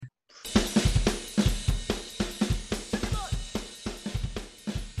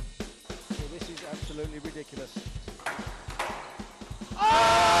absolutely ridiculous.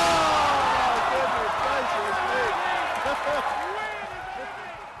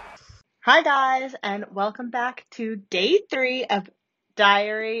 Hi guys, and welcome back to day 3 of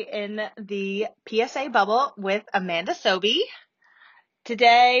Diary in the PSA Bubble with Amanda Sobey.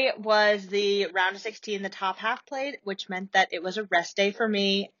 Today was the round of 16, the top half played, which meant that it was a rest day for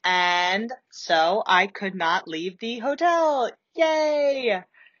me, and so I could not leave the hotel. Yay!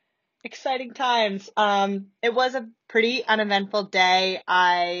 Exciting times. It was a pretty uneventful day.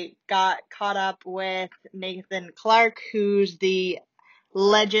 I got caught up with Nathan Clark, who's the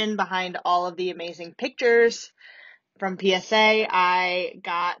legend behind all of the amazing pictures from PSA. I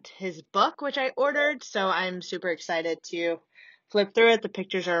got his book, which I ordered, so I'm super excited to flip through it. The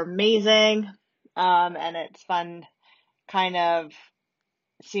pictures are amazing, and it's fun kind of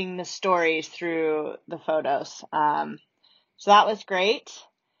seeing the stories through the photos. So that was great.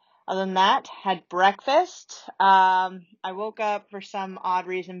 Other than that, had breakfast. I woke up for some odd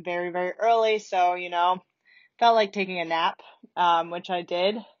reason very, very early, so, felt like taking a nap, which I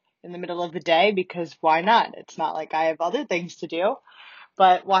did in the middle of the day because why not? It's not like I have other things to do,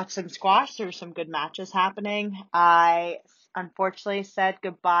 but watch some squash. There were some good matches happening. I unfortunately said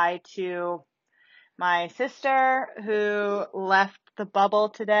goodbye to my sister who left the bubble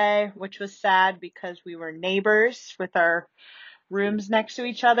today, which was sad because we were neighbors with our rooms next to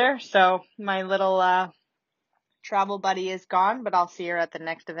each other. So my little travel buddy is gone, but I'll see her at the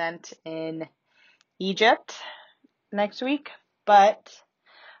next event in Egypt next week. But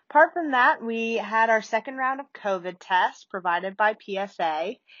apart from that, we had our second round of COVID tests provided by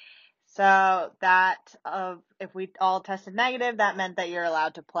PSA. So that if we all tested negative, that meant that you're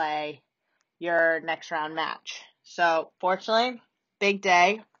allowed to play your next round match. So fortunately, big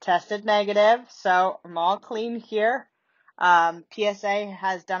day, tested negative, so I'm all clean here. PSA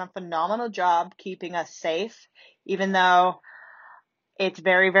has done a phenomenal job keeping us safe, even though it's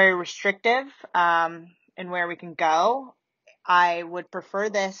very, very restrictive in where we can go. I would prefer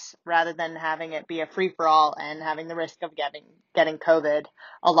this rather than having it be a free-for-all and having the risk of getting COVID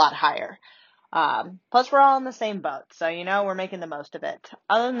a lot higher. Plus, we're all in the same boat, so, we're making the most of it.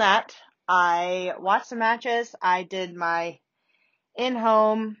 Other than that, I watched the matches. I did my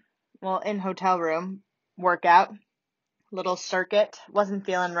in-hotel room workout, little circuit. Wasn't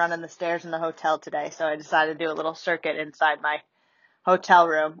feeling running the stairs in the hotel today, so I decided to do a little circuit inside my hotel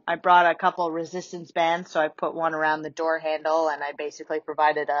room. I brought a couple resistance bands, so I put one around the door handle, and I basically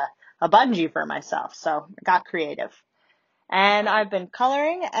provided a bungee for myself, so I got creative. And I've been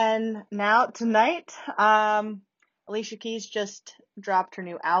coloring, and now tonight, Alicia Keys just dropped her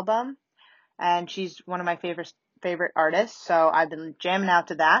new album, and she's one of my favorite artists, so I've been jamming out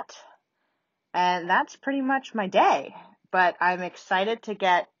to that, and that's pretty much my day. But I'm excited to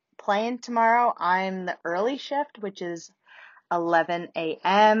get playing tomorrow. I'm the early shift, which is 11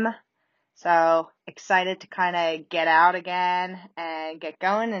 a.m. So excited to kind of get out again and get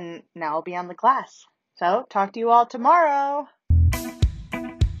going, and now I'll be on the glass. So talk to you all tomorrow.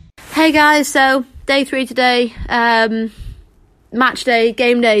 Hey guys, so day 3 today, match day,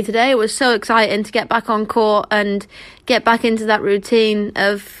 game day today. It was so exciting to get back on court and get back into that routine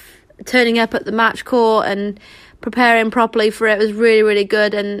of turning up at the match court and preparing properly for it. It was really, really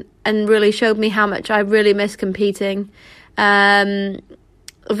good and really showed me how much I really miss competing. A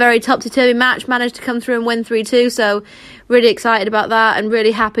very topsy-turvy match, managed to come through and win 3-2, so really excited about that and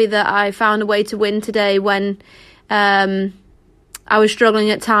really happy that I found a way to win today when I was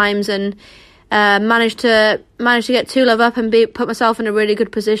struggling at times, and managed to get 2-love up and put myself in a really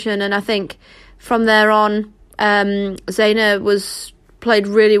good position. And I think from there on, Zayna played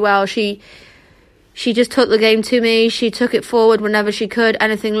really well. She just took the game to me. She took it forward whenever she could.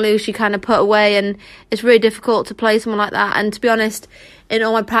 Anything loose, she kind of put away. And it's really difficult to play someone like that. And to be honest, in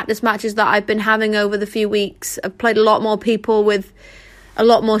all my practice matches that I've been having over the few weeks, I've played a lot more people with a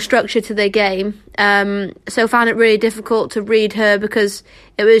lot more structure to their game. So found it really difficult to read her because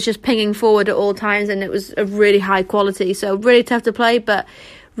it was just pinging forward at all times and it was of really high quality. So really tough to play, but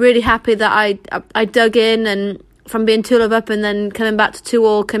really happy that I dug in, and from being 2-love up and then coming back to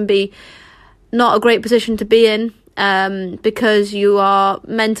 2-all can be not a great position to be in, because you are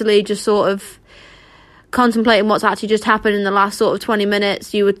mentally just sort of contemplating what's actually just happened in the last sort of 20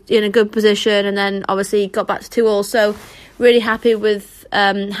 minutes. You were in a good position and then obviously got back to 2-all. So really happy with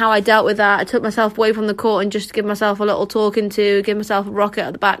how I dealt with that. I took myself away from the court and just give myself a little talking to, give myself a rocket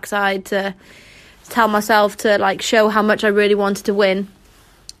at the backside to tell myself to show how much I really wanted to win.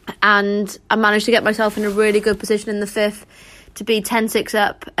 And I managed to get myself in a really good position in the 5th to be 10-6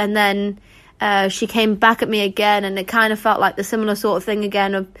 up, and then she came back at me again, and it kind of felt like the similar sort of thing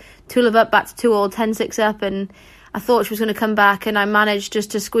again of 2-love up, back to 2-all, 10-6 up, and I thought she was going to come back, and I managed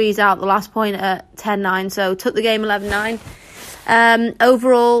just to squeeze out the last point at 10-9, so took the game 11-9.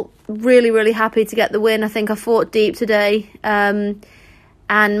 Overall, really, really happy to get the win. I think I fought deep today, and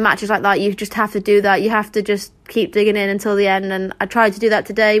matches like that, you just have to do that. You have to just keep digging in until the end, and I tried to do that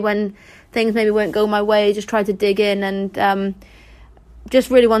today when things maybe weren't going my way. Just tried to dig in, and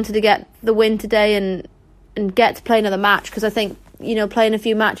just really wanted to get the win today and get to play another match, because I think, playing a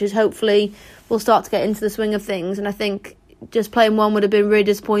few matches, hopefully we'll start to get into the swing of things, and I think just playing one would have been really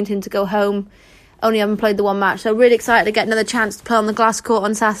disappointing to go home only having played the one match. So really excited to get another chance to play on the glass court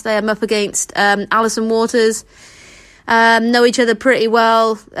on Saturday. I'm up against Alison Waters. Know each other pretty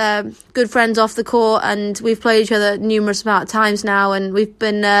well, good friends off the court, and we've played each other numerous amount of times now, and we've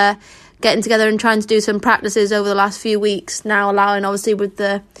been getting together and trying to do some practices over the last few weeks now, allowing obviously with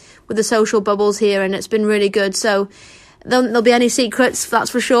the social bubbles here, and it's been really good. So there'll be any secrets,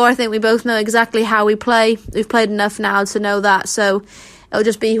 that's for sure. I think we both know exactly how we play. We've played enough now to know that, so it'll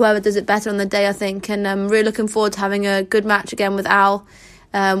just be whoever does it better on the day, I think, and I'm really looking forward to having a good match again with Al.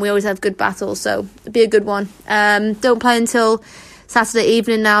 We always have good battles, so it'll be a good one. Don't play until Saturday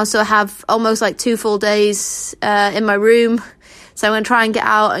evening now, so I have almost like 2 full days in my room. So I'm going to try and get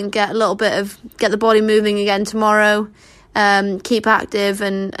out and get the body moving again tomorrow, keep active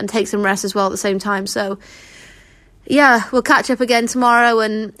and take some rest as well at the same time. So yeah, we'll catch up again tomorrow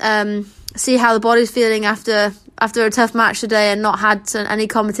and see how the body's feeling after a tough match today and not had any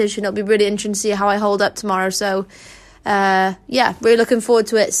competition. It'll be really interesting to see how I hold up tomorrow. So yeah, really looking forward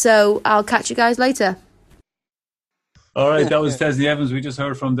to it. So I'll catch you guys later. All right, that was Tesney Evans we just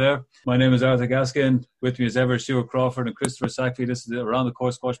heard from there. My name is Arthur Gaskin. With me as ever, Stuart Crawford and Christopher Sackey. This is the Around the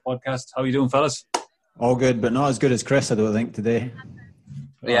Court Squash podcast. How are you doing, fellas? All good, but not as good as Chris, I don't think, today.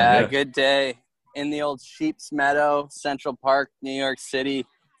 Yeah, good day. In the old Sheep's Meadow, Central Park, New York City,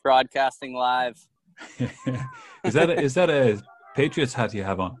 broadcasting live. Is that a Patriots hat you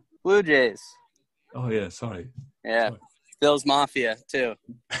have on? Blue Jays. Oh, yeah, sorry. Yeah, sorry. Bills Mafia, too.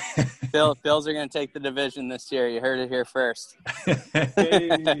 Bills are going to take the division this year. You heard it here first.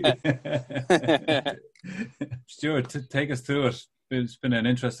 Stuart, take us through it. It's been an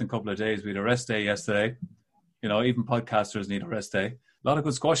interesting couple of days. We had a rest day yesterday. Even podcasters need a rest day. A lot of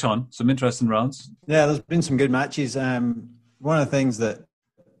good squash on. Some interesting rounds. Yeah, there's been some good matches. One of the things that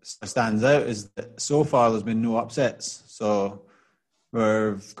stands out is that so far there's been no upsets. So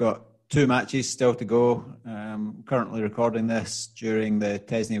we've got 2 matches still to go. Currently recording this during the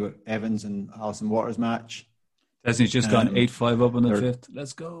Tesney Evans and Alison Waters match. Tesney's just gone 8-5 up on the 5th.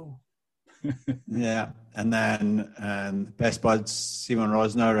 Let's go. Yeah, and then Best Buds, Simon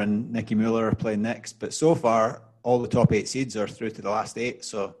Rosner and Nikki Mueller are playing next. But so far, all the top 8 seeds are through to the last 8.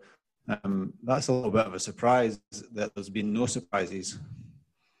 So that's a little bit of a surprise that there's been no surprises.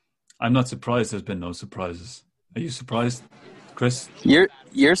 I'm not surprised there's been no surprises. Are you surprised, Chris?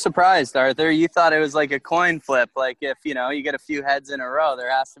 You're surprised, Arthur. You thought it was like a coin flip. Like if, you get a few heads in a row,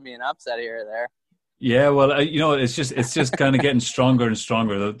 there has to be an upset here or there. Yeah, well, it's just kind of getting stronger and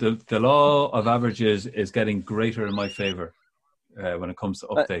stronger. The law of averages is getting greater in my favor when it comes to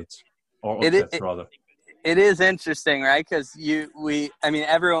updates or upsets rather. It is interesting, right? Because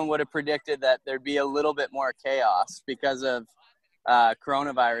everyone would have predicted that there'd be a little bit more chaos because of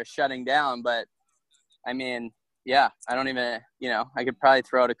coronavirus shutting down. But yeah, I don't even, I could probably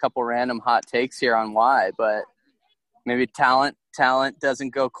throw out a couple random hot takes here on why, but maybe talent doesn't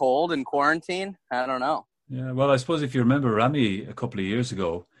go cold in quarantine. I don't know. Yeah, well, I suppose if you remember Ramy a couple of years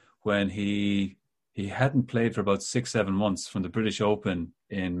ago when he hadn't played for about 6-7 months from the British Open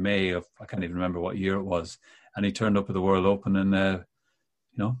in May of, I can't even remember what year it was, and he turned up at the World Open and,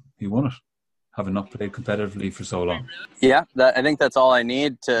 he won it, having not played competitively for so long. Yeah, I think that's all I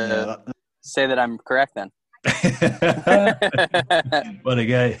need to say that I'm correct then. What a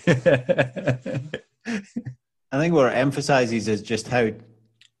guy. I think what it emphasises is just how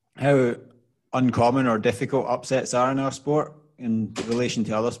uncommon or difficult upsets are in our sport in relation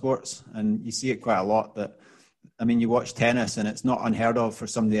to other sports. And you see it quite a lot you watch tennis and it's not unheard of for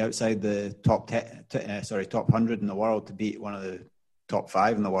somebody outside the top 100 in the world to beat one of the top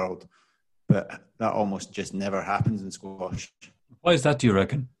 5 in the world. But that almost just never happens in squash. Why is that, do you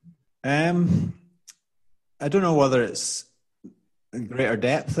reckon? I don't know whether it's greater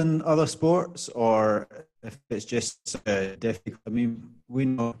depth in other sports or if it's just difficult. We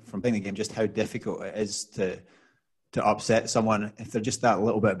know from playing the game just how difficult it is to upset someone if they're just that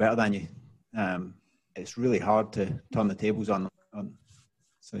little bit better than you. It's really hard to turn the tables on them.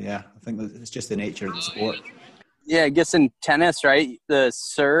 So yeah, I think it's just the nature of the sport. I guess in tennis, right, the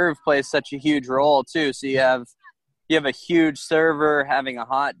serve plays such a huge role too. So you have a huge server having a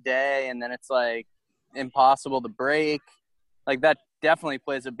hot day, and then it's like impossible to break. Like that definitely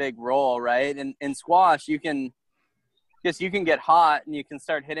plays a big role, right? And in squash, you can get hot and you can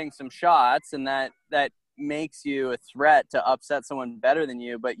start hitting some shots, and that makes you a threat to upset someone better than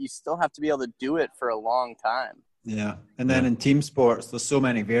you, but you still have to be able to do it for a long time. Yeah. And then in team sports, there's so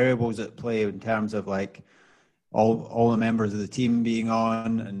many variables at play in terms of like all the members of the team being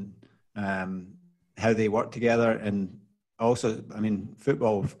on and how they work together. And also, I mean,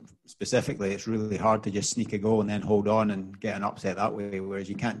 football specifically, it's really hard to just sneak a goal and then hold on and get an upset that way, whereas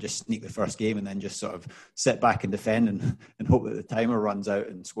you can't just sneak the first game and then just sort of sit back and defend and hope that the timer runs out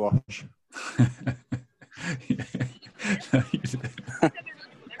in squash.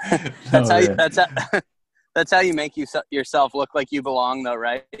 That's how you make yourself look like you belong, though,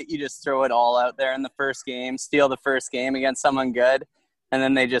 right? You just throw it all out there in the first game, steal the first game against someone good, and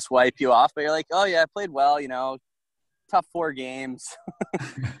then they just wipe you off. But you're like, oh yeah, I played well, tough 4 games.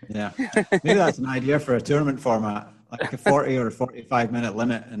 Yeah, maybe that's an idea for a tournament format, like a 40 or 45 minute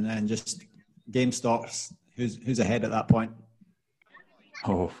limit, and then just game stops. Who's ahead at that point?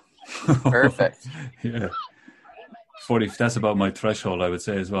 Oh, perfect. Yeah, 40. That's about my threshold, I would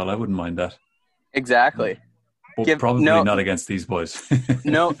say as well. I wouldn't mind that. Exactly. But probably not against these boys.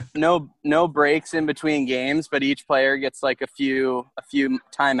 no breaks in between games, but each player gets like a few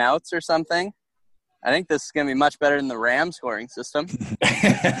timeouts or something. I think this is going to be much better than the Ram scoring system.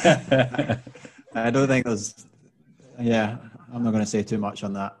 I don't think there's. Yeah, I'm not going to say too much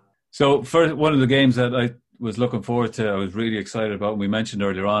on that. So, for one of the games that I was looking forward to, I was really excited about, and we mentioned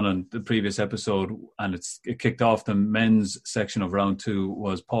earlier on the previous episode, and it kicked off the men's section of round 2,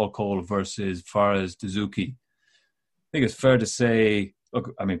 was Paul Cole versus Fares Dzuki. I think it's fair to say,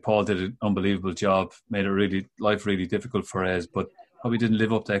 look, I mean, Paul did an unbelievable job, made life really difficult for Fares, but probably didn't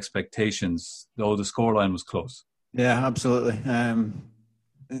live up to expectations, though the scoreline was close. Yeah, absolutely.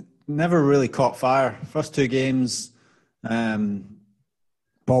 It never really caught fire. First 2 games,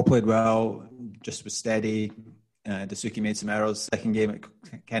 Paul played well, just was steady. Dzuki made some errors. Second game, it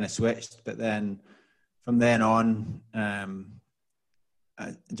kind of switched. But then from then on, I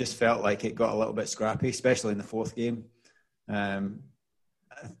just felt like it got a little bit scrappy, especially in the 4th game.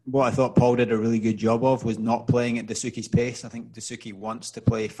 What I thought Paul did a really good job of was not playing at Dzuki's pace. I think Dzuki wants to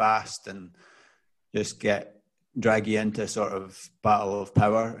play fast and just drag you into sort of battle of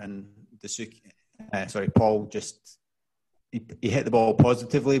power. And Paul just he hit the ball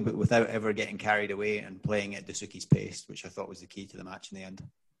positively, but without ever getting carried away and playing at Dzuki's pace, which I thought was the key to the match in the end.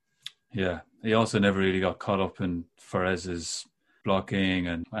 Yeah, he also never really got caught up in Fares's blocking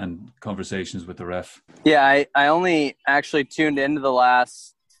and conversations with the ref. Yeah, I only actually tuned into the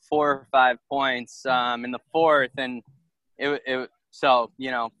last 4 or 5 points in the 4th, and it so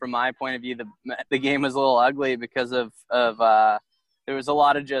from my point of view, the game was a little ugly because of there was a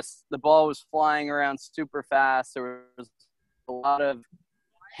lot of just the ball was flying around super fast. There was a lot of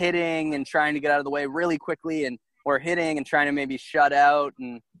hitting and trying to get out of the way really quickly, or hitting and trying to maybe shut out,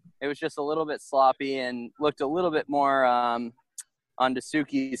 and it was just a little bit sloppy and looked a little bit more on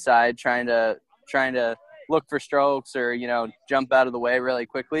Dzuki's side, trying to look for strokes or jump out of the way really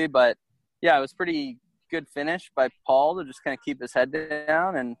quickly. But yeah, it was pretty good finish by Paul to just kind of keep his head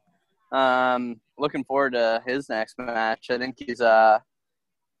down, and looking forward to his next match. I think he's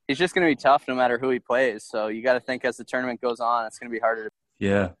just going to be tough no matter who he plays. So you got to think as the tournament goes on, it's going to be harder.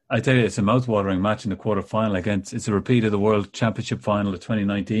 Yeah, I tell you, it's a mouth-watering match in the quarterfinal. It's a repeat of the World Championship final of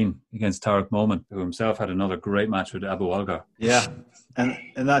 2019 against Tarek Momin, who himself had another great match with Abu Algar. Yeah, and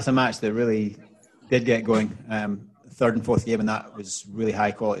that's a match that really did get going. 3rd and 4th game, and that was really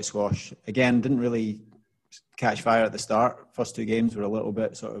high-quality squash. Again, didn't really catch fire at the start. First 2 games were a little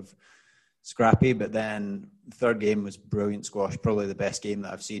bit sort of scrappy, but then the 3rd game was brilliant squash, probably the best game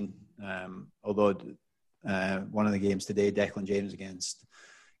that I've seen. Although one of the games today, Declan James against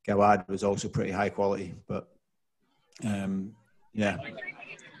Gawad, was also pretty high quality. But yeah,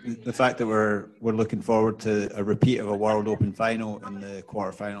 the fact that we're looking forward to a repeat of a World Open final in the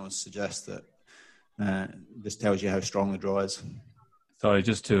quarterfinals suggests that this tells you how strong the draw is. Sorry,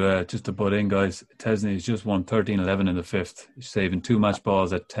 just to butt in, guys. Tesney has just won 13-11 in the 5th, saving 2 match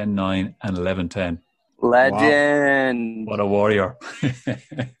balls at 10-9 and 11-10. Legend! Wow. What a warrior!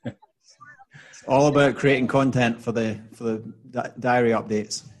 It's all about creating content for the diary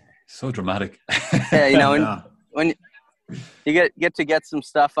updates. So dramatic. Yeah, when you get some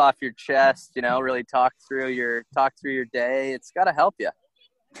stuff off your chest, really talk through your day. It's got to help you.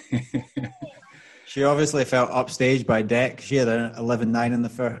 She obviously felt upstaged by Deck. She had an 11-9 in the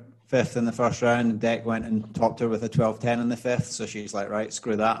fifth in the first round. Deck went and topped her with a 12-10 in the fifth. So she's like, right,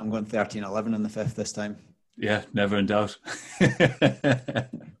 screw that. I'm going 13-11 in the fifth this time. Yeah, never in doubt.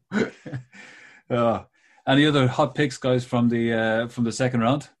 Any other hot picks, guys, from the second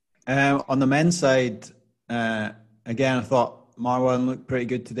round? On the men's side, again, I thought Marwan looked pretty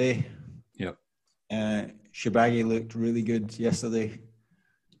good today. Yep. Shorbagy looked really good yesterday.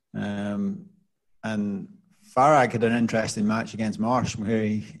 And Farag had an interesting match against Marsh where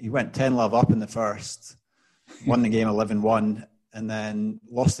he went 10-love up in the first, won the game 11-1, and then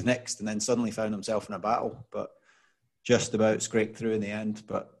lost the next, and then suddenly found himself in a battle, but just about scraped through in the end.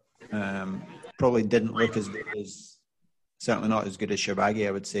 But probably didn't look as good as, certainly not as good as Shorbagy,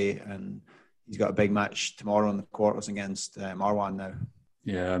 I would say. And he's got a big match tomorrow in the quarters against Marwan now.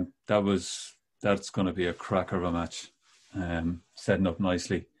 Yeah, that's going to be a cracker of a match. Setting up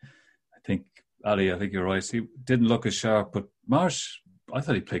nicely. Ali, I think you're right. He didn't look as sharp, but Marsh, I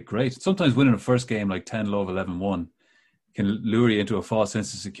thought he played great. Sometimes winning a first game like 10-love, 11-1 can lure you into a false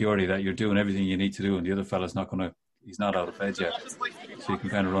sense of security that you're doing everything you need to do and the other fella's he's not out of bed yet. So you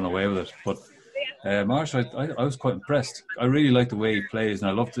can kind of run away with it. But Marsh, I was quite impressed. I really like the way he plays, and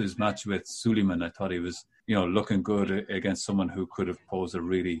I loved his match with Suleiman. I thought he was, looking good against someone who could have posed a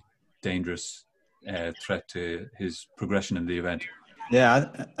really dangerous threat to his progression in the event. Yeah,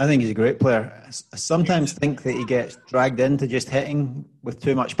 I think he's a great player. I sometimes think that he gets dragged into just hitting with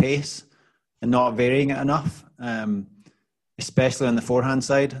too much pace and not varying it enough, especially on the forehand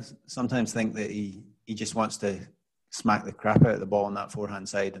side. I sometimes think that he just wants to smack the crap out of the ball on that forehand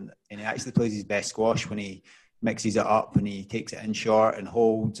side, and he actually plays his best squash when he mixes it up and he takes it in short and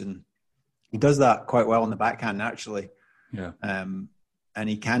holds, and he does that quite well on the backhand actually. Yeah. And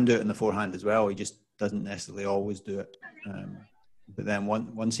he can do it in the forehand as well. He just doesn't necessarily always do it. But then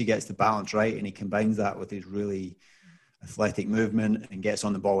once he gets the balance right and he combines that with his really athletic movement and gets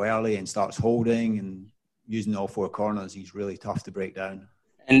on the ball early and starts holding and using all four corners, he's really tough to break down.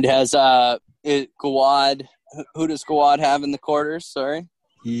 And has Gawad, who does Gawad have in the quarters? Sorry.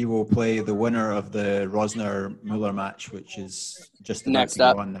 He will play the winner of the Rosner-Muller match, which is just about next to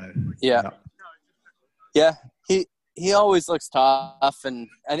up. go on now. Yeah. He always looks tough, and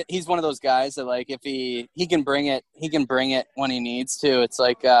he's one of those guys that, like, if he can bring it when he needs to. It's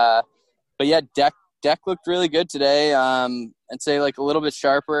like, but yeah, Deck looked really good today. I'd say like a little bit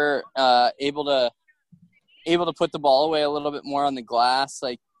sharper, able to put the ball away a little bit more on the glass.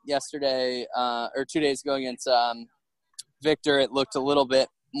 Like yesterday or 2 days ago against Victor, it looked a little bit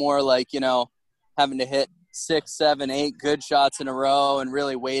more like, having to hit 6, 7, 8 good shots in a row and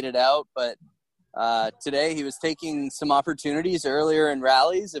really wait it out. But today he was taking some opportunities earlier in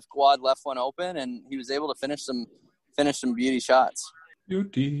rallies if Gawad left one open, and he was able to finish some beauty shots.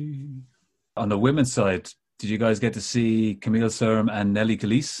 Beauty. On the women's side, did you guys get to see Camille Serm and Nelly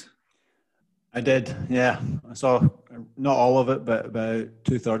Khalees? I did, yeah. I saw not all of it, but about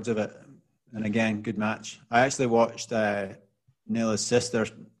 2/3 of it. And again, good match. I actually watched Nela's sister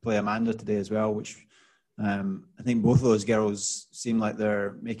play Amanda today as well, which I think both of those girls seem like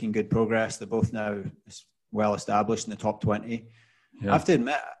they're making good progress. They're both now well established in the top 20. Yeah. I have to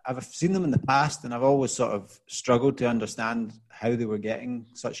admit, I've seen them in the past and I've always sort of struggled to understand how they were getting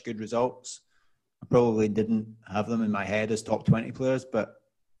such good results. I probably didn't have them in my head as top 20 players, but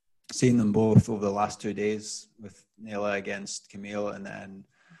seeing them both over the last 2 days with Nela against Camille and then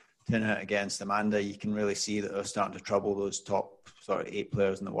Tina against Amanda, you can really see that they're starting to trouble those top sort of 8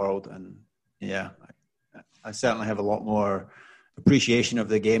 players in the world. And yeah, I certainly have a lot more appreciation of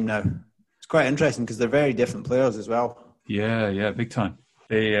the game now. It's quite interesting because they're very different players as well. Yeah, big time.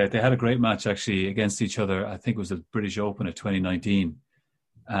 They had a great match actually against each other. I think it was the British Open of 2019.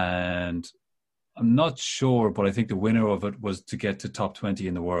 And I'm not sure, but I think the winner of it was to get to top 20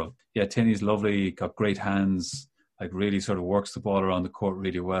 in the world. Yeah, Tinny's lovely, got great hands, like really sort of works the ball around the court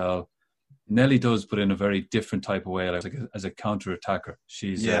really well. Nelly does, but in a very different type of way, like as a counter-attacker.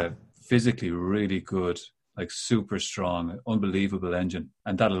 She's physically really good, like super strong, unbelievable engine.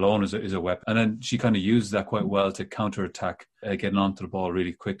 And that alone is a weapon. And then she kind of used that quite well to counter-attack, getting onto the ball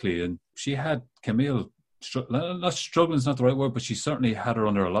really quickly. And she had Camille, not struggling is not the right word, but she certainly had her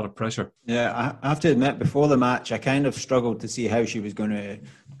under a lot of pressure. Yeah, I have to admit, before the match, I kind of struggled to see how she was going to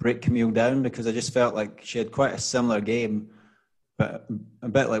break Camille down because I just felt like she had quite a similar game, but a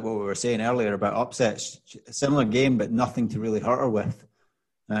bit like what we were saying earlier about upsets. A similar game, but nothing to really hurt her with.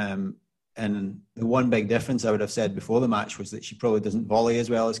 And the one big difference I would have said before the match was that she probably doesn't volley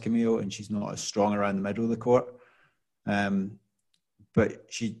as well as Camille and she's not as strong around the middle of the court. But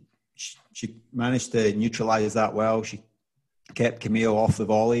she managed to neutralise that well. She kept Camille off the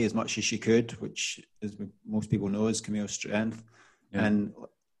volley as much as she could, which, as most people know, is Camille's strength. Yeah. And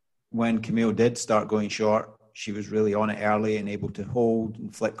when Camille did start going short, she was really on it early and able to hold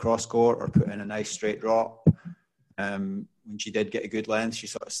and flick cross court or put in a nice straight drop. When she did get a good length, she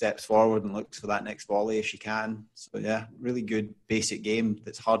sort of steps forward and looks for that next volley if she can. So yeah, really good basic game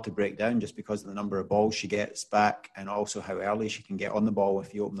that's hard to break down just because of the number of balls she gets back and also how early she can get on the ball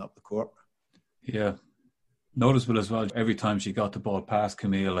if you open up the court. Yeah. Noticeable as well, every time she got the ball past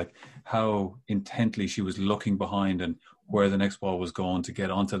Camille, like how intently she was looking behind and where the next ball was going to get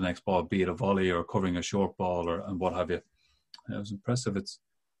onto the next ball, be it a volley or covering a short ball and what have you. It was impressive. It's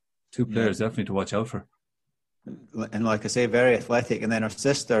two players definitely to watch out for. And like I say, very athletic. And then her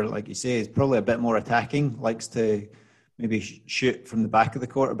sister, like you say, is probably a bit more attacking, likes to maybe shoot from the back of the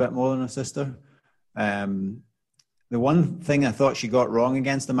court a bit more than her sister. The one thing I thought she got wrong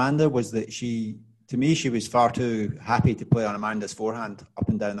against Amanda was that she was far too happy to play on Amanda's forehand up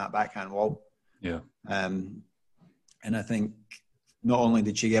and down that backhand wall. Yeah. And I think not only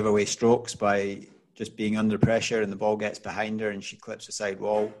did she give away strokes by just being under pressure and the ball gets behind her and she clips the side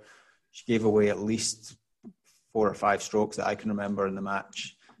wall, she gave away at least 4 or 5 strokes that I can remember in the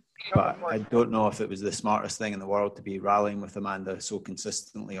match. But I don't know if it was the smartest thing in the world to be rallying with Amanda so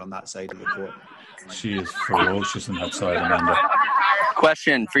consistently on that side of the court. She is ferocious on that side, Amanda.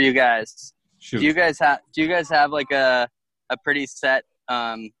 Question for you guys. Shoot. Do you guys have like a pretty set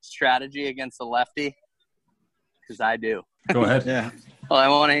strategy against the lefty? Because I do. Go ahead. Yeah. Well, I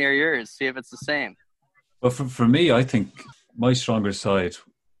want to hear yours. See if it's the same. But for me, I think my stronger side,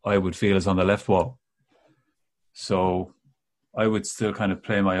 I would feel, is on the left wall. So I would still kind of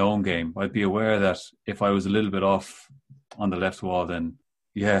play my own game. I'd be aware that if I was a little bit off on the left wall, then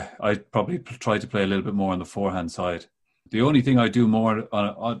yeah, I'd probably try to play a little bit more on the forehand side. The only thing I do more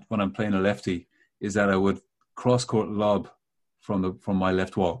when I'm playing a lefty is that I would cross-court lob from my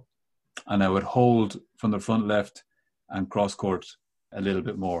left wall. And I would hold from the front left and cross-court a little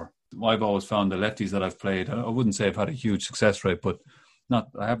bit more. I've always found the lefties that I've played, I wouldn't say I've had a huge success rate, but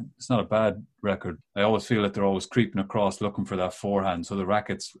it's not a bad record. I always feel that they're always creeping across looking for that forehand. So the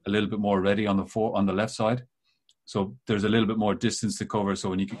racket's a little bit more ready on the left side. So there's a little bit more distance to cover. So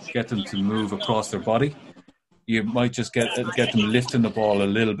when you get them to move across their body, you might just get them lifting the ball a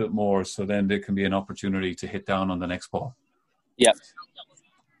little bit more. So then there can be an opportunity to hit down on the next ball. Yep.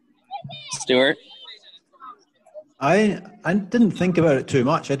 Stuart? I didn't think about it too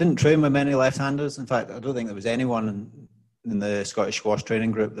much. I didn't train with many left-handers. In fact, I don't think there was anyone in the Scottish squash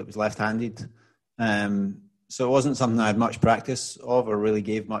training group that was left-handed. So it wasn't something I had much practice of or really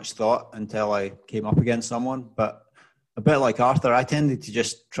gave much thought until I came up against someone. But a bit like Arthur, I tended to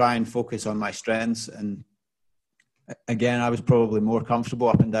just try and focus on my strengths. And again, I was probably more comfortable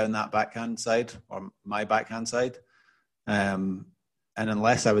up and down that backhand side or my backhand side. And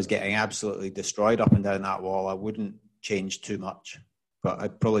unless I was getting absolutely destroyed up and down that wall, I wouldn't change too much. But I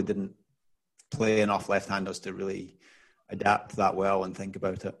probably didn't play enough left-handers to really adapt that well and think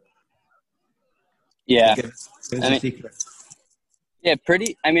about it. Yeah. Secret. Yeah,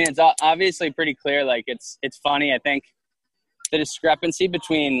 it's obviously pretty clear. Like, it's funny, I think, the discrepancy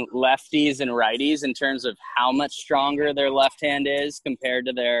between lefties and righties in terms of how much stronger their left hand is compared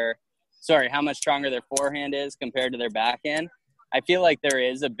to how much stronger their forehand is compared to their backhand. I feel like there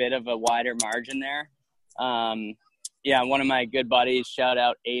is a bit of a wider margin there. One of my good buddies, shout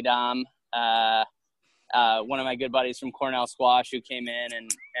out Adam, one of my good buddies from Cornell Squash who came in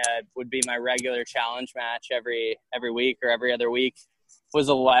and would be my regular challenge match every week or every other week, was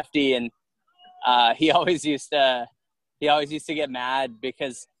a lefty, and he always used to get mad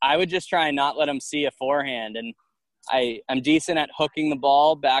because I would just try and not let him see a forehand, and I'm decent at hooking the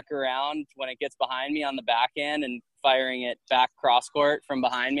ball back around when it gets behind me on the backhand and firing it back cross court from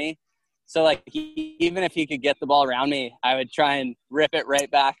behind me. So like even if he could get the ball around me, I would try and rip it right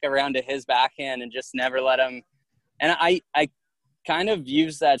back around to his backhand and just never let him. And I kind of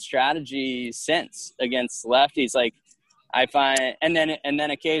used that strategy since against lefties. Like I find, and then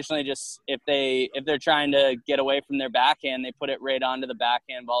occasionally just if they're trying to get away from their backhand, they put it right onto the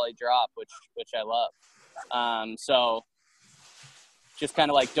backhand volley drop, which I love. So just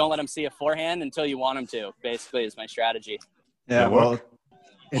kind of like don't let them see a forehand until you want them to, basically, is my strategy. Yeah, well,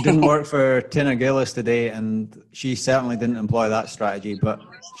 it didn't work for Tina Gillis today, and she certainly didn't employ that strategy, but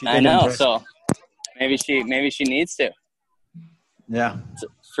she did. I know, impress. So maybe she needs to. Yeah. It's a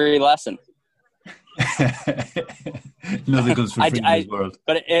free lesson. Nothing goes for free in this world.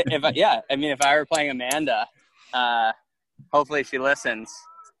 But if I were playing Amanda, hopefully she listens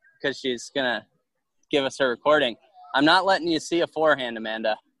because she's going to give us her recording. I'm not letting you see a forehand,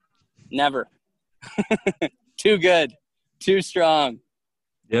 Amanda. Never. Too good. Too strong.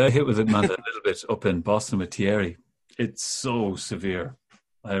 Yeah, I hit with Amanda a little bit up in Boston with Thierry. It's so severe.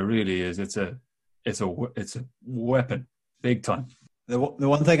 It really is. It's a weapon, big time. The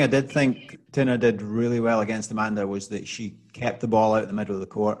one thing I did think Tina did really well against Amanda was that she kept the ball out in the middle of the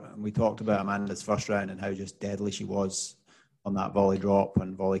court. And we talked about Amanda's first round and how just deadly she was on that volley drop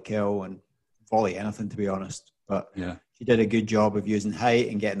and volley kill and volley anything, to be honest. But yeah, she did a good job of using height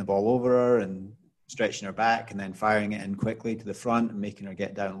and getting the ball over her and stretching her back and then firing it in quickly to the front and making her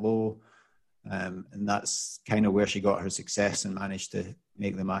get down low. And that's kind of where she got her success and managed to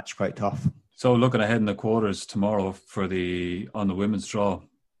make the match quite tough. So looking ahead in the quarters tomorrow on the women's draw,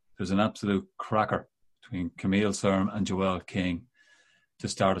 there's an absolute cracker between Camille Serm and Joelle King to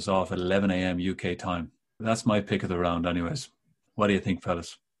start us off at 11 a.m. UK time. That's my pick of the round anyways. What do you think,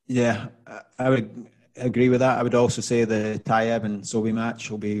 fellas? Yeah, I would agree with that. I would also say the Tayeb and Sobi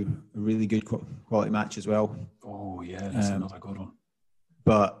match will be a really good quality match as well. Oh, yeah, that's another good one.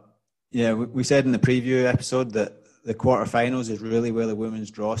 But, yeah, we said in the preview episode that the quarterfinals is really where the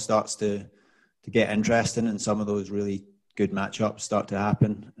women's draw starts to get interesting and some of those really good matchups start to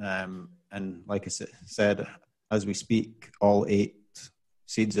happen. And like I said, as we speak, all 8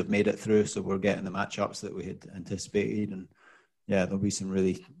 seeds have made it through, so we're getting the matchups that we had anticipated. And, yeah, there'll be some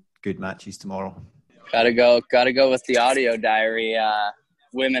really good matches tomorrow. Gotta go with the audio diary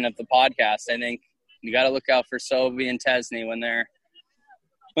women of the podcast. I think you got to look out for Sobi and Tesney when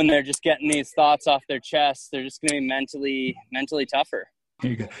they're just getting these thoughts off their chest. They're just going to be mentally tougher.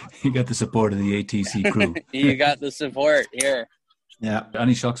 You got the support of the ATC crew. You got the support here. Yeah.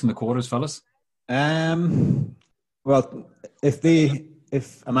 Any shocks in the quarters, fellas? Well,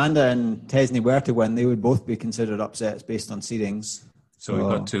 if Amanda and Tesney were to win, they would both be considered upsets based on seedings. So we've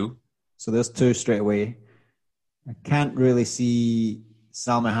got 2. So there's 2 straight away. I can't really see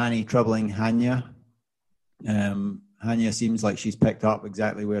Salma Hani troubling Hanya. Hanya seems like she's picked up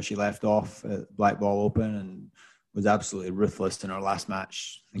exactly where she left off at Black Ball Open and was absolutely ruthless in her last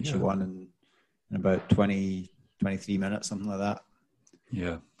match. I think she won in about 23 minutes, something like that.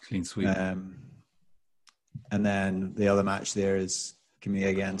 Yeah, clean sweep. And then the other match there is Camille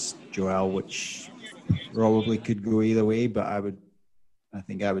against Joelle, which probably could go either way, but I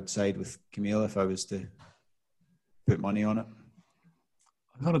think I would side with Camille if I was to put money on it.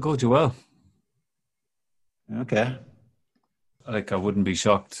 I'm going to go Joelle. Okay. I wouldn't be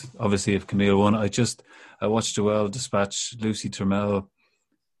shocked, obviously, if Camille won. I watched Joelle dispatch Lucy Turmel.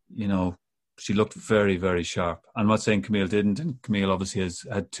 You know, she looked very, very sharp. I'm not saying Camille didn't, and Camille obviously has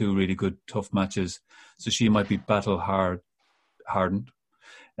had 2 really good, tough matches. So she might be hardened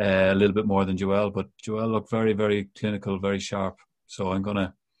a little bit more than Joelle, but Joelle looked very, very clinical, very sharp. So I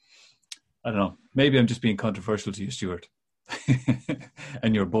don't know, maybe I'm just being controversial to you, Stuart.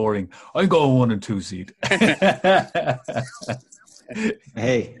 And you're boring. I'm going 1 and 2 seed.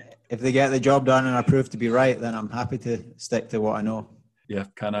 Hey, if they get the job done and I prove to be right, then I'm happy to stick to what I know. Yeah,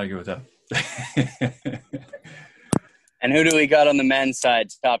 can't argue with that. And who do we got on the men's side,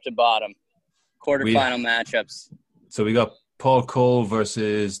 top to bottom? Quarterfinal matchups. So we got Paul Cole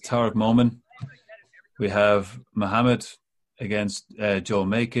versus Tarek Momin. We have Mohammed against Joel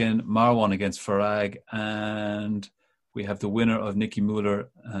Macon, Marwan against Farag, and we have the winner of Nikki Mueller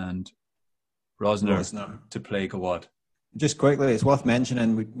and Rosner to play Gawad. Just quickly, it's worth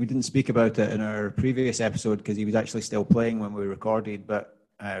mentioning, we didn't speak about it in our previous episode because he was actually still playing when we recorded, but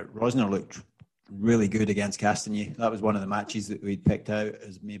Rosner looked really good against Castagny. That was one of the matches that we'd picked out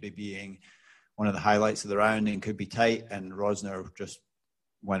as maybe being one of the highlights of the round and could be tight, and Rosner just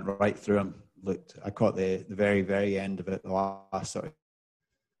went right through him. I caught the very, very end of it, the last sort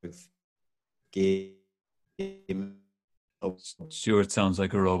of game. Stuart sounds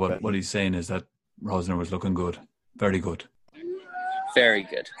like a robot. What he's saying is that Rosner was looking good. Very good. Very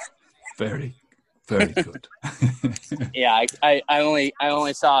good. Very, very good. Yeah, I only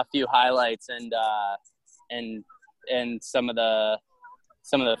saw a few highlights and some of the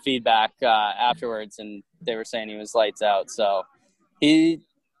feedback afterwards, and they were saying he was lights out. So he's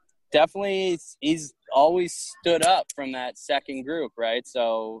always stood up from that second group, right?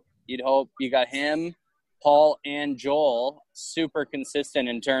 So you'd hope you got him, Paul, and Joel super consistent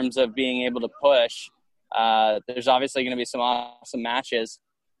in terms of being able to push. There's obviously going to be some awesome matches.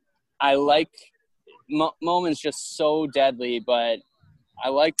 I like Momin's just so deadly, but I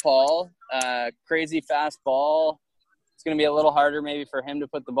like Paul. Crazy fast ball. It's going to be a little harder maybe for him to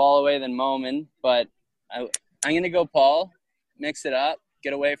put the ball away than Momin, but I'm going to go Paul. Mix it up.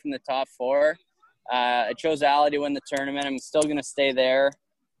 Get away from the top 4. I chose Ali to win the tournament. I'm still going to stay there.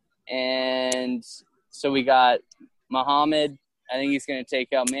 And so we got Muhammad. I think he's going to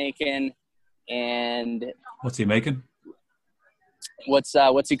take out Macon. And what's he making? What's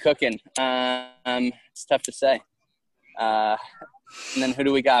he cooking? It's tough to say. And then who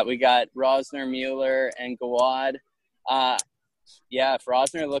do we got? We got Rosner, Mueller, and Gawad. Yeah, if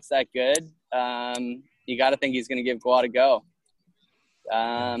Rosner looks that good, you got to think he's going to give Gawad a go.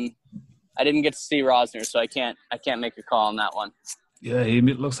 I didn't get to see Rosner, so I can't make a call on that one. Yeah, he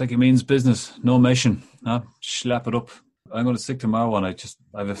looks like he means business. No meshing. Slap it up. I'm going to stick to Marwan. I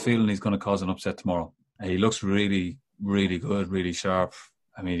have a feeling he's going to cause an upset tomorrow. He looks really, really good, really sharp.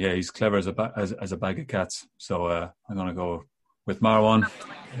 I mean, yeah, he's clever as a bag of cats. So I'm going to go with Marwan.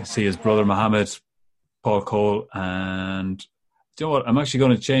 I see his brother Mohammed, Paul Cole, and do you know what? I'm actually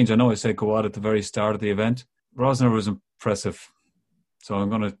going to change. I know I said Gawad at the very start of the event. Rosner was impressive, so I'm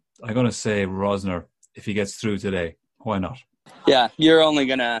going to say Rosner if he gets through today. Why not? Yeah, you're only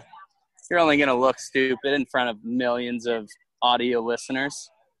gonna look stupid in front of millions of audio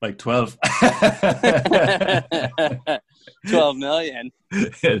listeners. Like 12. 12 million.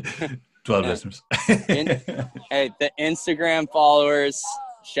 12 listeners. Hey, the Instagram followers,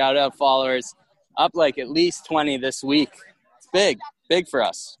 shout out followers, up like at least 20 this week. It's big for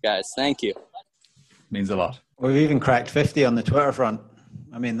us, guys. Thank you. Means a lot. We've even cracked 50 on the Twitter front.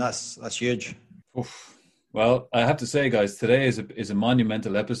 I mean, that's huge. Oof. Well, I have to say, guys, today is a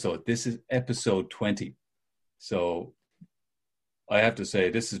monumental episode. This is episode 20. So I have to say,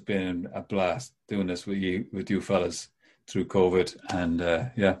 this has been a blast doing this with you fellas through COVID. And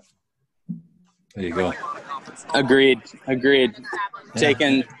yeah, there you go. Agreed. Yeah.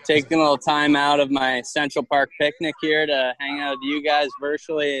 Taking a little time out of my Central Park picnic here to hang out with you guys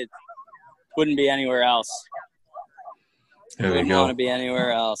virtually. It wouldn't be anywhere else. There we Wouldn't go. want to be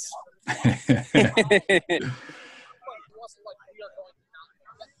anywhere else.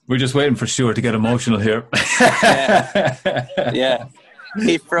 We're just waiting for Stuart to get emotional here. Yeah.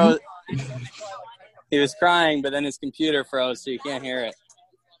 He froze. He was crying, but then his computer froze, so you can't hear it.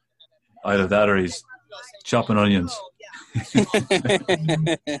 Either that or he's chopping onions.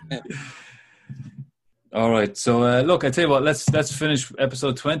 All right. So look, I tell you what, let's finish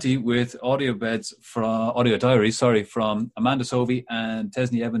episode 20 with audio diary from Amanda Sovey and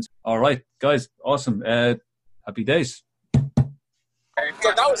Tesney Evans. All right, guys, awesome. Happy days.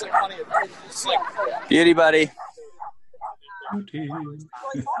 Beauty, buddy. All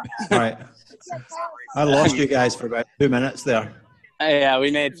right. I lost you guys for about 2 minutes there. Yeah,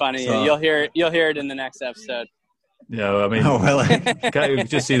 we made fun of you. So, You'll hear it in the next episode. Yeah, I mean, can't you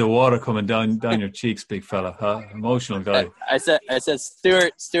just see the water coming down your cheeks, big fella? Huh? Emotional guy. I said,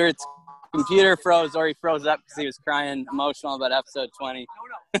 Stuart's computer froze, or he froze up because he was crying emotional about episode 20.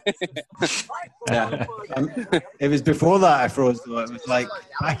 Yeah. It was before that I froze, though. It was like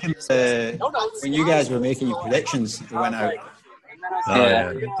back in when you guys were making your predictions, it went out. Oh,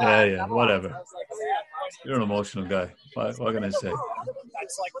 yeah, whatever. You're an emotional guy. What can I say? All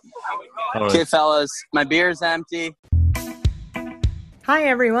right. Okay, fellas, my beer's empty. Hi,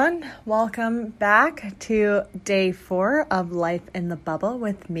 everyone. Welcome back to day 4 of Life in the Bubble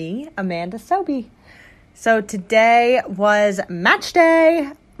with me, Amanda Sobey. So today was match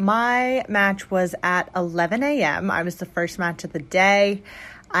day. My match was at 11 a.m. I was the first match of the day.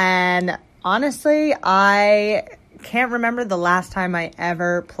 And honestly, I can't remember the last time I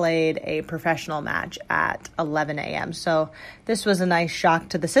ever played a professional match at 11 a.m. So this was a nice shock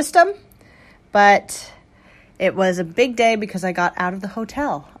to the system, but it was a big day because I got out of the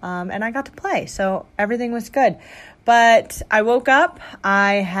hotel and I got to play. So everything was good. But I woke up,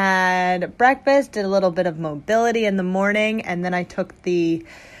 I had breakfast, did a little bit of mobility in the morning, and then I took the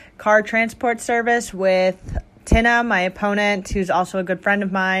car transport service with Tina, my opponent, who's also a good friend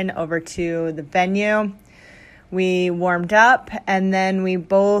of mine, over to the venue. We warmed up, and then we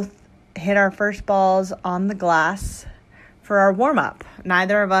both hit our first balls on the glass for our warm-up.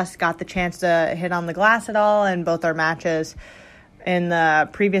 Neither of us got the chance to hit on the glass at all, and both our matches in the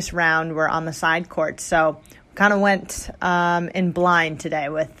previous round were on the side court. So kind of went in blind today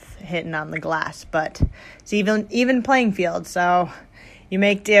with hitting on the glass. But it's even playing field, so you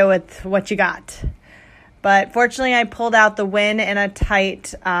make do with what you got. But fortunately, I pulled out the win in a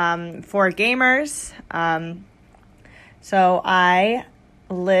tight 4 gamers. So I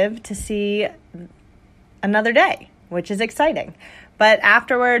live to see another day, which is exciting. But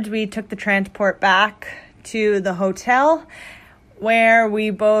afterwards, we took the transport back to the hotel where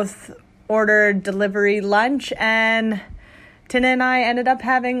we both ordered delivery lunch, and Tina and I ended up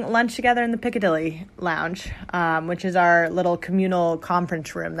having lunch together in the Piccadilly Lounge, which is our little communal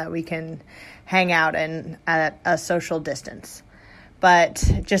conference room that we can hang out in at a social distance. But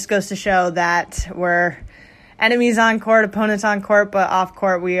it just goes to show that we're enemies on court, opponents on court, but off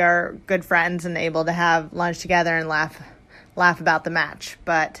court we are good friends and able to have lunch together and laugh about the match.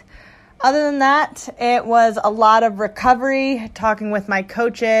 But Other than that, it was a lot of recovery, talking with my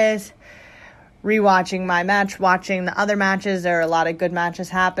coaches, rewatching my match, watching the other matches. There are a lot of good matches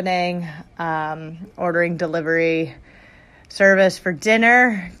happening, ordering delivery service for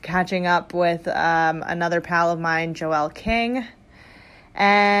dinner, catching up with another pal of mine, Joelle King.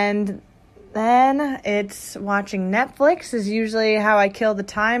 And then it's watching Netflix is usually how I kill the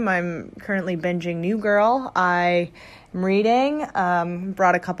time. I'm currently binging New Girl. I am reading,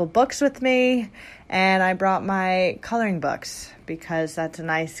 brought a couple books with me, and I brought my coloring books because that's a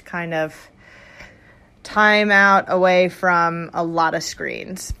nice kind of time out away from a lot of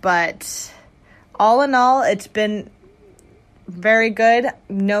screens. But all in all, it's been very good.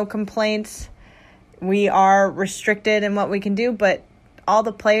 No complaints. We are restricted in what we can do, but all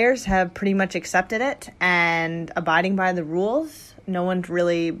the players have pretty much accepted it and abiding by the rules. No one's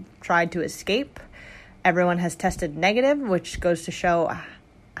really tried to escape. Everyone has tested negative, which goes to show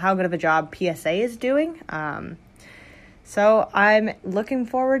how good of a job PSA is doing. So I'm looking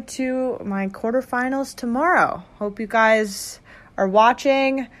forward to my quarterfinals tomorrow. Hope you guys are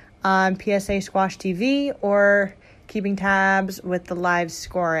watching on PSA Squash TV or keeping tabs with the live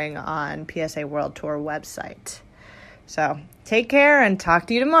scoring on PSA World Tour website. So take care and talk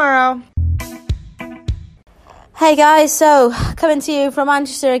to you tomorrow. Hey guys, so coming to you from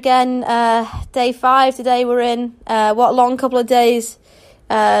Manchester again, day 5 today we're in. What a long couple of days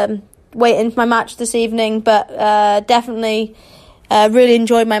waiting for my match this evening, but definitely really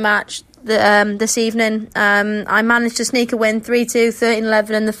enjoyed my match this evening. I managed to sneak a win 3-2, 13-11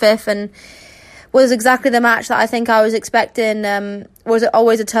 in the 5th, and was exactly the match that I think I was expecting. Was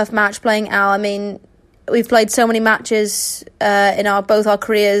always a tough match playing Al. I mean, we've played so many matches in both our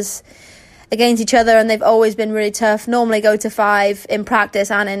careers against each other, and they've always been really tough. Normally go to 5 in practice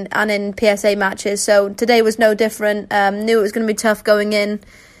and in PSA matches. So today was no different. Knew it was going to be tough going in.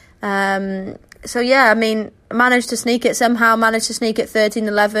 So yeah, I mean, managed to sneak it somehow. Managed to sneak it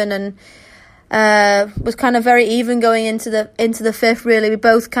 13-11, and was kind of very even going into the 5th. Really, we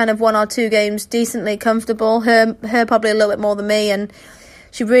both kind of won our 2 games decently comfortable. Her probably a little bit more than me, and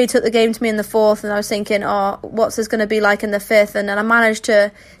she really took the game to me in the 4th, and I was thinking, what's this going to be like in the 5th? And then I managed to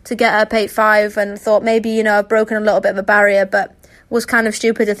get up 8-5 and thought maybe, I've broken a little bit of a barrier, but was kind of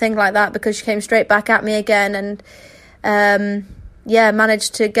stupid to think like that because she came straight back at me again. And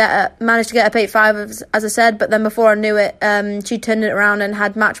managed to get up 8-5, as I said, but then before I knew it, she turned it around and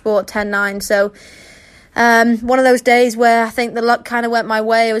had match ball at 10-9. So one of those days where I think the luck kind of went my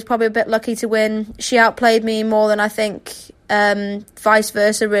way. I was probably a bit lucky to win. She outplayed me more than I think. Vice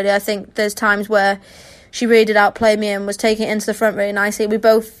versa, really. I think there's times where she really did outplay me and was taking it into the front really nicely. We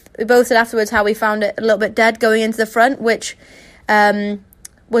both said afterwards how we found it a little bit dead going into the front, which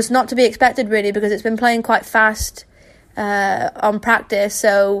was not to be expected really, because it's been playing quite fast on practice.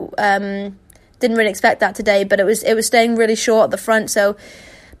 So didn't really expect that today, but it was staying really short at the front. So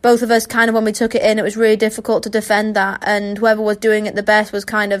both of us kind of, when we took it in, it was really difficult to defend that, and whoever was doing it the best was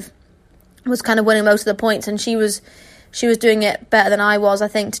kind of winning most of the points, and she was doing it better than I was, I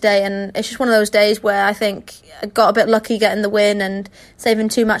think, today. And it's just one of those days where I think I got a bit lucky getting the win and saving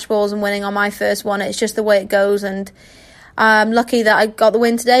 2 match balls and winning on my first one. It's just the way it goes, and I'm lucky that I got the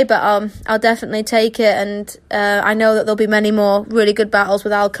win today, but I'll definitely take it. And I know that there'll be many more really good battles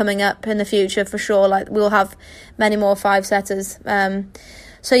with Al coming up in the future for sure. Like, we'll have many more 5-setters.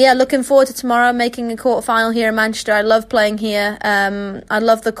 So yeah, looking forward to tomorrow, making a quarterfinal here in Manchester. I love playing here. I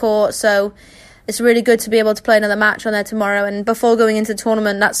love the court, so it's really good to be able to play another match on there tomorrow. And before going into the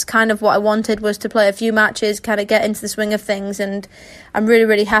tournament, that's kind of what I wanted, was to play a few matches, kind of get into the swing of things. And I'm really,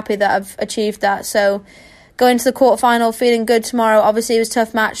 really happy that I've achieved that. So going to the quarterfinal, feeling good tomorrow. Obviously, it was a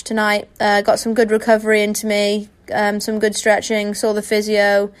tough match tonight. Got some good recovery into me, some good stretching, saw the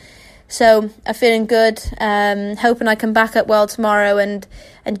physio. So I'm feeling good, hoping I can back up well tomorrow and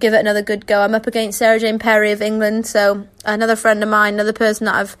give it another good go. I'm up against Sarah Jane Perry of England, so another friend of mine, another person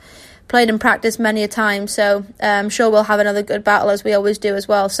that I've played in practice many a time. So I'm sure we'll have another good battle, as we always do as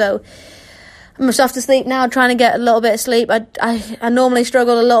well. So I'm just off to sleep now, trying to get a little bit of sleep. I normally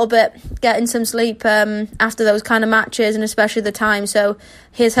struggle a little bit getting some sleep after those kind of matches, and especially the time. So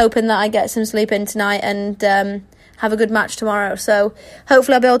here's hoping that I get some sleep in tonight and have a good match tomorrow. So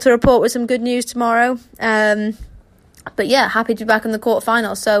hopefully I'll be able to report with some good news tomorrow. But yeah, happy to be back in the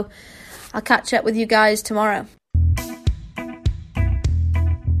quarterfinals. So I'll catch up with you guys tomorrow.